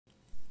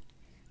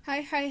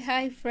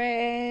Hi,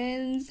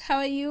 friends. How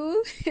are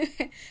you?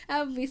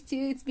 I've missed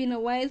you. It's been a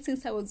while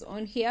since I was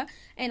on here,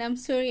 and I'm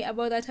sorry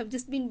about that. I've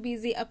just been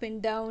busy up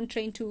and down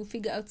trying to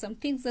figure out some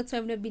things. That's why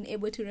I've not been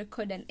able to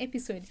record an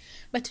episode.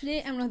 But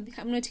today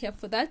I'm not here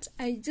for that.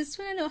 I just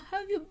want to know, how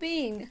have you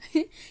been?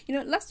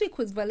 Last week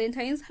was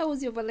Valentine's. How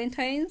was your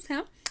Valentine's,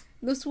 huh?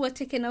 Those who were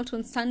taken out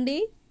on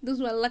Sunday, those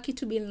who are lucky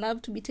to be in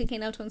love to be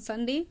taken out on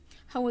Sunday.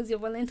 How was your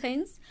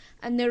Valentine's?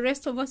 And the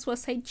rest of us were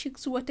side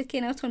chicks who were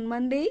taken out on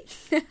Monday.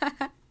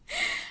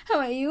 How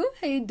are you?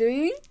 How are you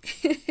doing?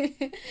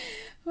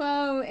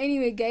 Wow.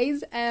 Anyway,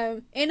 guys,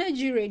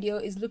 Energy Radio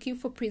is looking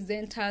for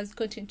presenters,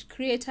 content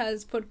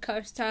creators,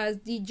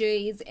 podcasters,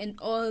 DJs, and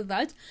all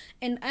that.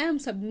 And I am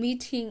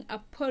submitting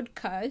a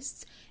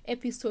podcast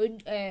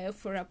episode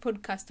for a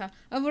podcaster.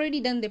 I've already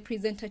done the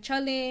presenter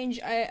challenge.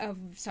 I have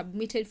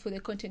submitted for the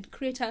content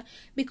creator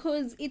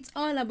because it's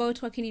all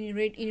about working in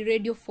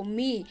radio for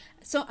me.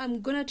 So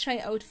I'm gonna try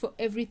out for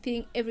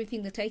everything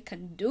that I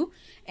can do,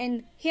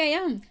 and here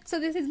I am. So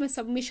this is my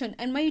submission,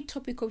 and my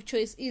topic of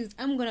choice is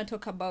I'm gonna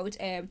talk about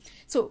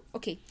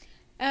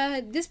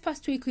this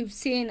past week we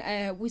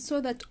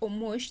saw that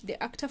Omosh,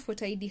 the actor for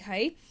Tidy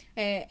High,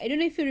 I don't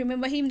know if you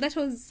remember him. That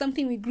was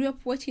something we grew up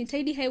watching.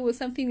 Tidy High was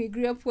something we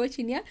grew up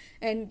watching, yeah?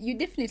 And you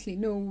definitely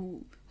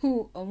know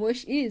who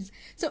Omosh is.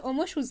 So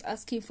Omosh was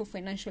asking for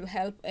financial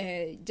help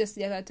just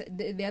the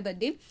other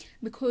day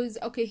because,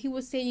 he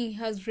was saying he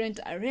has rent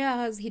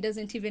arrears, he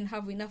doesn't even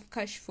have enough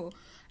cash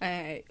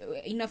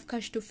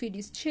to feed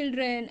his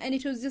children, and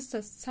it was just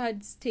a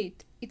sad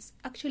state. It's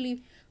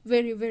actually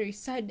very, very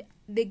sad.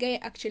 The guy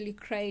actually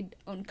cried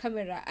on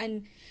camera,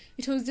 and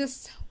it was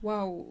just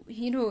wow.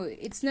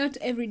 It's not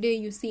every day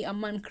you see a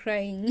man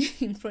crying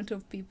in front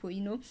of people,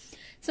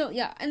 So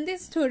yeah, and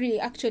this story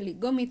actually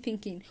got me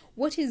thinking,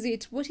 what is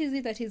it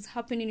that is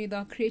happening with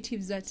our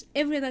creatives, that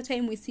every other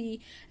time we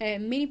see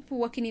many people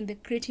working in the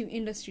creative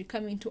industry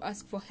coming to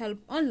ask for help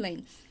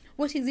online?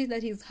 What is it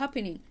that is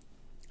happening?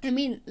 I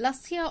mean,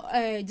 last year,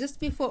 just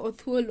before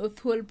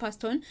Othwal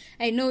passed on,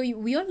 I know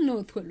we all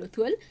know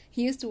Othwal.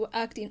 He used to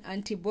act in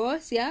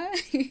Anti-Boss, yeah?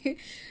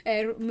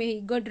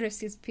 May God rest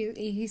his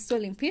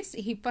soul in peace.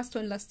 He passed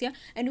on last year,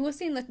 and he was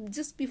saying that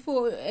just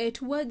before,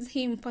 towards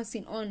him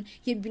passing on,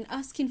 he had been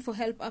asking for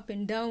help up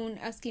and down,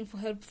 asking for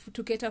help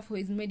to cater for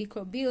his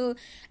medical bill,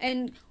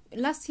 and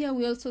last year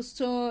we also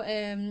saw,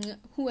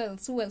 who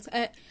else?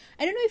 I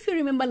don't know if you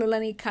remember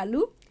Lolani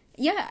Kalu.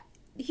 Yeah,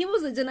 he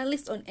was a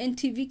journalist on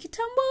NTV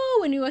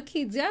Kitambo when we were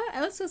kids, yeah?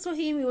 I also saw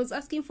him. He was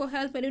asking for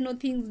help. I don't know,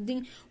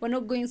 things were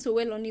not going so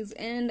well on his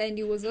end, and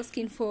he was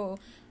asking for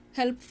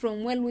help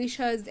from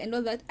well-wishers and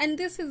all that. And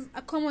this is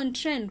a common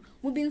trend.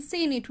 We've been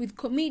seeing it with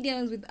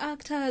comedians, with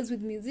actors,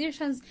 with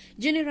musicians,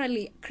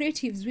 generally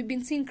creatives. We've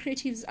been seeing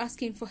creatives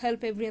asking for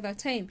help every other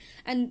time.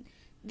 And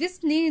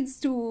this needs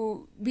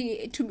to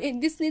be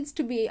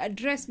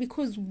addressed,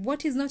 because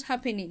what is not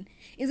happening?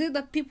 Is it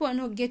that people are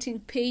not getting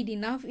paid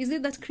enough? Is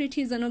it that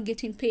creatives are not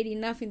getting paid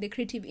enough in the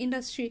creative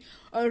industry?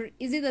 Or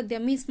is it that they're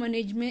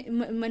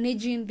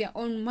managing their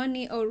own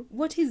money? Or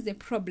what is the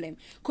problem?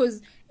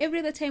 Because every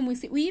other time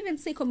we even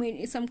see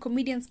some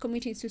comedians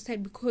committing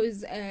suicide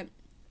because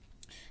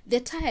they're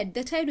tired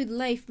with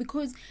life,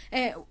 because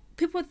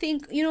people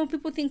think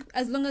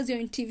as long as you're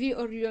on TV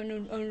or you're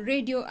on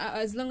radio,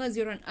 as long as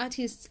you're an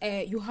artist,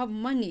 you have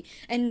money.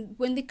 And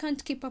when they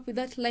can't keep up with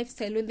that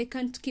lifestyle, when they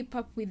can't keep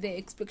up with the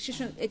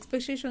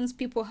expectations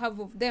people have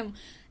of them,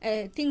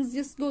 things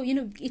just go,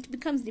 it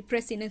becomes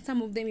depressing, and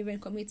some of them even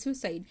commit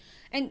suicide.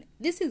 And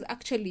this is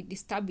actually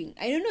disturbing.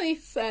 I don't know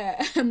if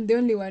I'm the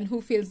only one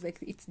who feels like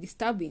it's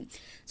disturbing.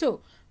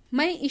 So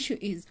my issue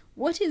is,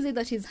 what is it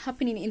that is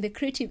happening in the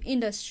creative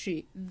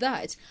industry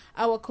that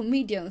our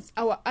comedians,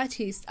 our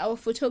artists, our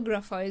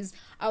photographers,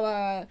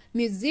 our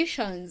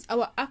musicians,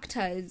 our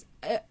actors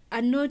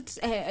are not,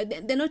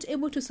 they're not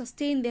able to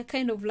sustain their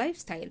kind of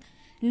lifestyle?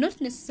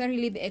 Not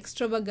necessarily the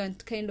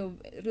extravagant kind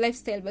of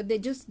lifestyle, but they're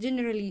just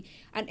generally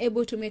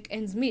unable to make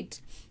ends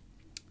meet.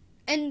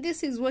 And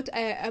this is what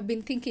I've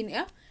been thinking,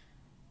 yeah?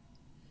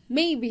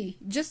 Maybe,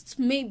 just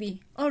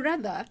maybe, or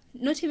rather,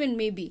 not even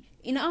maybe,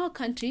 in our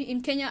country,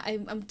 in Kenya,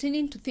 I'm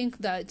tending to think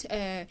that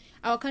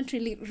our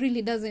country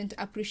really doesn't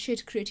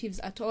appreciate creatives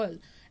at all.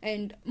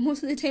 And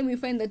most of the time we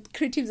find that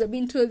creatives are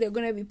being told they're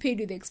going to be paid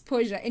with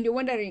exposure, and you're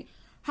wondering,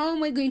 how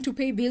am I going to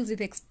pay bills with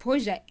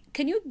exposure?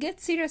 Can you get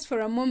serious for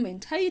a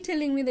moment? How are you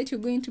telling me that you're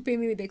going to pay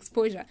me with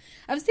exposure?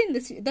 I've seen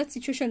that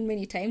situation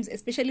many times,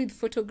 especially with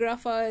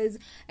photographers,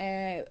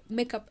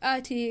 makeup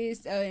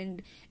artists,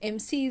 and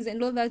MCs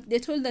and all that. They're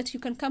told that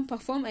you can come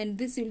perform and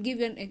this will give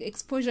you an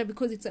exposure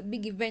because it's a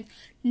big event.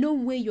 No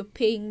way you're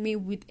paying me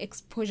with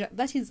exposure.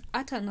 That is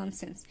utter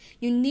nonsense.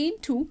 You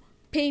need to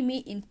pay me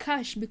in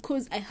cash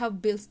because I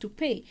have bills to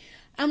pay.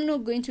 I'm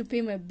not going to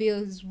pay my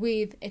bills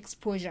with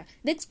exposure.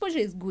 The exposure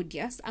is good,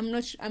 yes. I'm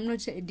not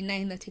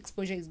denying that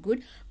exposure is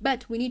good,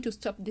 but we need to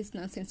stop this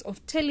nonsense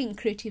of telling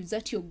creatives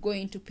that you're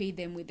going to pay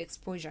them with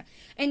exposure.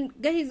 And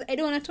guys, I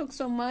don't want to talk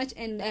so much,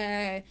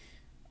 and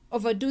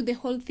overdo the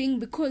whole thing,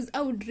 because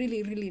I would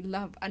really, really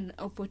love an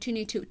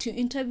opportunity to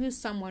interview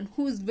someone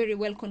who's very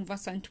well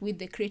conversant with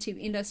the creative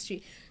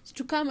industry,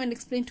 to come and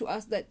explain to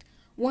us that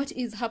what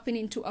is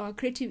happening to our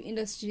creative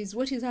industries,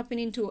 what is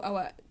happening to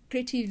our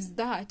creatives,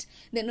 that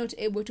they're not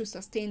able to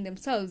sustain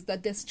themselves,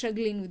 that they're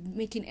struggling with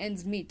making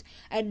ends meet.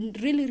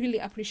 I'd really, really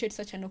appreciate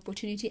such an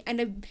opportunity.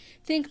 And I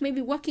think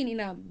maybe working in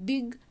a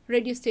big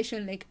radio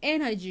station like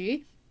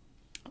Energy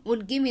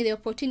would give me the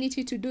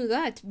opportunity to do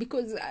that,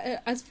 because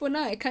as for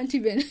now I can't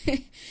even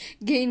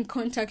gain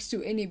contact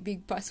to any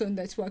big person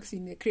that works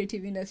in the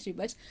creative industry.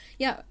 But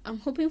yeah, I'm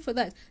hoping for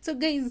that. So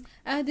guys,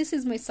 this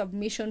is my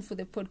submission for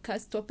the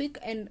podcast topic,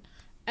 and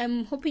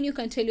I'm hoping you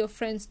can tell your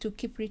friends to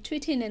keep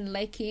retweeting and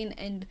liking,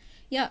 and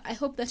yeah, I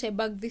hope that I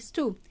bag this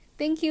too.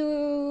 Thank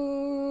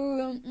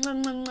you.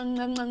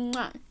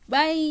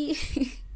 Bye.